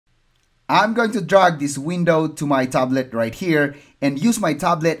I'm going to drag this window to my tablet right here and use my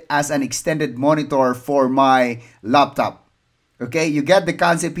tablet as an extended monitor for my laptop. Okay, you get the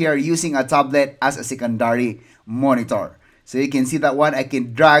concept here, using a tablet as a secondary monitor. So you can see that one, I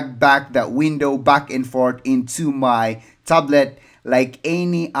can drag back that window back and forth into my tablet like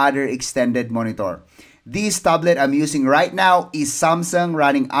any other extended monitor. This tablet I'm using right now is Samsung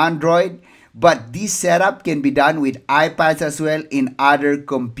running Android, but this setup can be done with iPads as well in other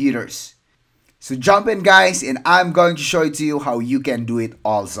computers. So jump in guys, and I'm going to show it to you how you can do it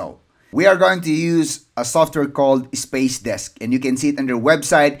also. We are going to use a software called spacedesk, and you can see it on their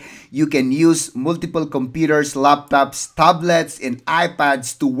website. You can use multiple computers, laptops, tablets, and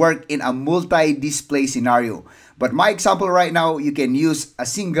iPads to work in a multi-display scenario. But my example right now, you can use a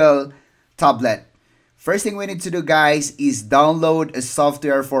single tablet. First thing we need to do guys is download a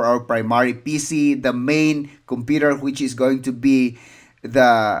software for our primary PC, the main computer, which is going to be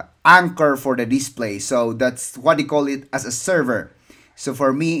the anchor for the display. So that's what they call it, as a server. So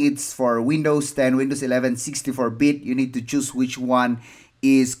for me, it's for Windows 10, Windows 11, 64-bit. You need to choose which one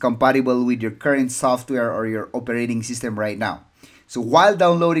is compatible with your current software or your operating system right now. So while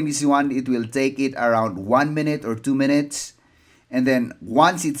downloading this one, it will take it around 1 minute or 2 minutes. And then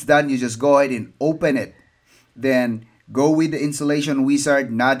once it's done, you just go ahead and open it. Then go with the installation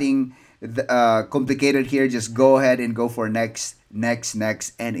wizard. Nothing complicated here. Just go ahead and go for next,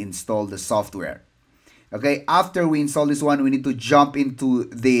 and install the software. Okay, after we install this one, we need to jump into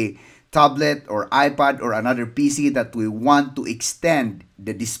the tablet or iPad or another PC that we want to extend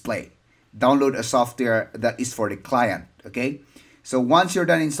the display. Download a software that is for the client. Okay, so once you're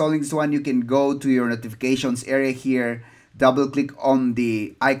done installing this one, you can go to your notifications area here, double click on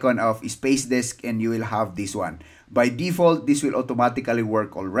the icon of spacedesk, and you will have this one. By default, this will automatically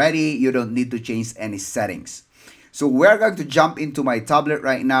work already. You don't need to change any settings. So we're going to jump into my tablet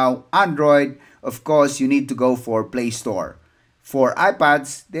right now, Android. Of course, you need to go for Play Store. For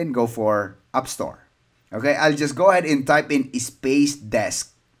iPads, then go for App Store. Okay, I'll just go ahead and type in spacedesk.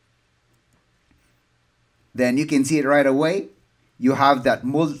 Then you can see it right away. You have that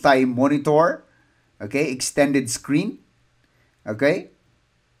multi-monitor, okay, extended screen. Okay,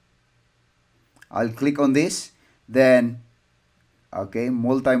 I'll click on this. Then, okay,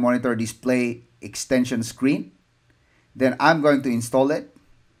 multi-monitor display extension screen. Then I'm going to install it.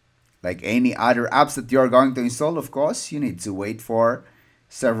 Like any other apps that you're going to install, of course, you need to wait for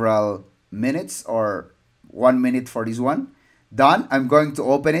several minutes or 1 minute for this one. Done. I'm going to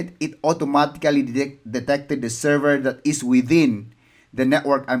open it. It automatically detected the server that is within the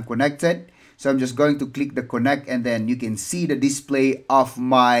network I'm connected. So I'm just going to click the connect, and then you can see the display of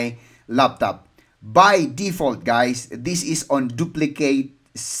my laptop. By default, guys, this is on duplicate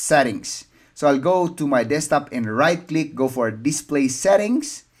settings. So I'll go to my desktop and right click, go for display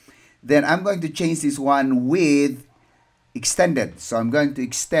settings. Then I'm going to change this one with extended. So I'm going to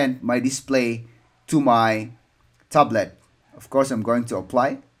extend my display to my tablet. Of course, I'm going to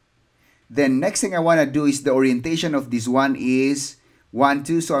apply. Then next thing I want to do is the orientation of this one is 1,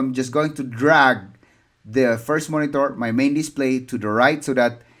 2. So I'm just going to drag the first monitor, my main display, to the right so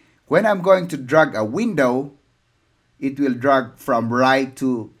that when I'm going to drag a window, it will drag from right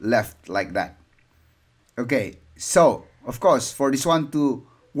to left like that. Okay, so of course, for this one to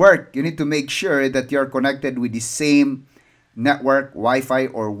work, you need to make sure that you're connected with the same network, Wi-Fi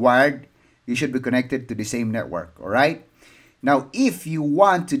or wired. You should be connected to the same network, all right? Now, if you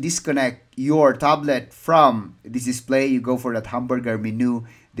want to disconnect your tablet from this display, you go for that hamburger menu,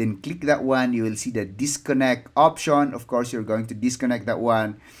 then click that one. You will see the disconnect option. Of course, you're going to disconnect that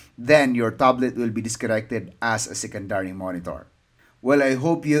one. Then your tablet will be disconnected as a secondary monitor. Well, I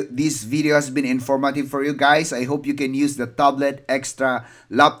hope this video has been informative for you guys. I hope you can use the tablet, extra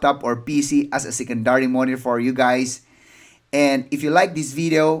laptop, or PC as a secondary monitor for you guys. And if you like this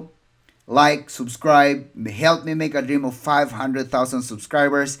video, like, subscribe, help me make a dream of 500,000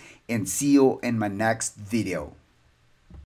 subscribers, and see you in my next video.